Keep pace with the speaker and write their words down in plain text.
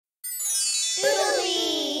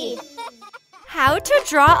how to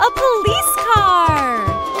draw a police car.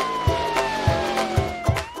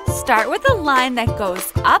 Start with a line that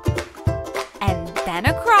goes up and then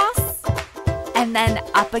across, and then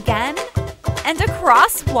up again and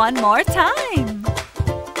across one more time.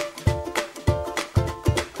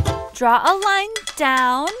 Draw a line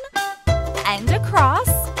down and across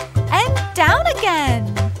and down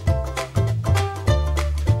again.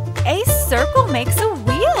 A circle makes a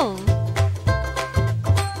wheel.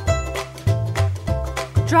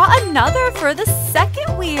 Draw another for the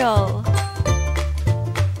second wheel.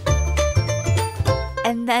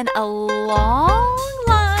 And then a long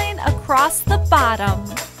line across the bottom,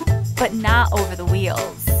 but not over the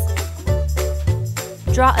wheels.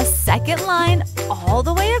 Draw a second line all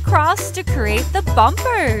the way across to create the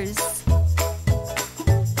bumpers.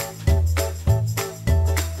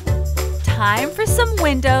 Time for some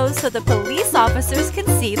windows so the police officers can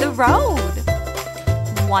see the road.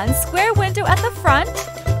 One square window at the front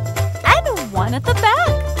and one at the back.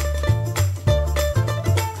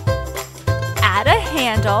 Add a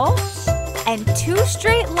handle and two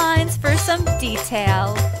straight lines for some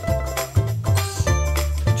detail.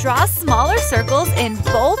 Draw smaller circles in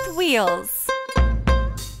both wheels.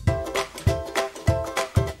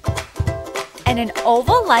 And an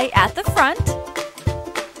oval light at the front,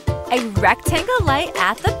 a rectangle light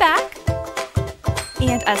at the back,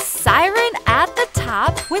 and a siren at the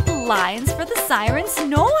top with lines for the siren's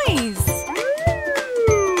noise.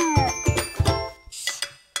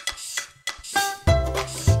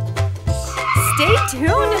 Stay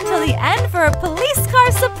tuned until the end for a police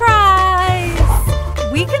car surprise!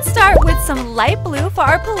 We can start with some light blue for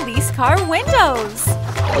our police car windows.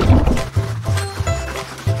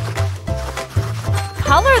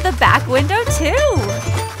 Color the back window too.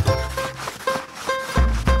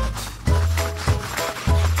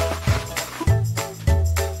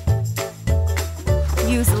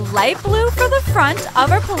 Use light blue for the front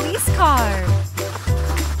of our police car.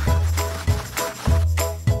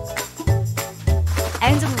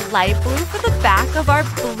 And light blue for the back of our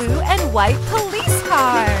blue and white police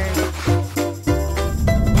car.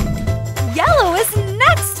 Yellow is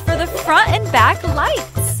next for the front and back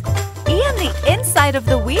lights and the inside of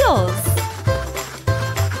the wheels.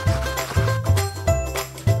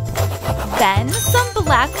 Then some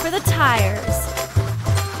black for the tires.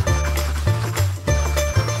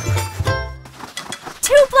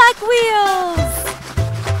 Two black wheels!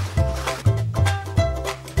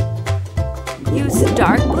 Use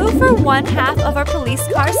dark blue for one half of our police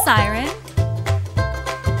car siren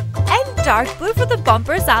and dark blue for the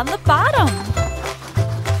bumpers on the bottom.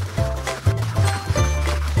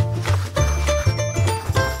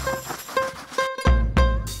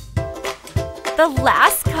 The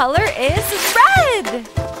last color is red!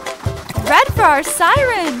 Red for our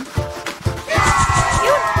siren!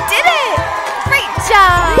 You did it! Great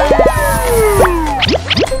job!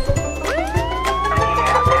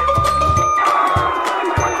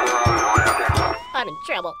 I'm in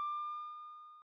trouble.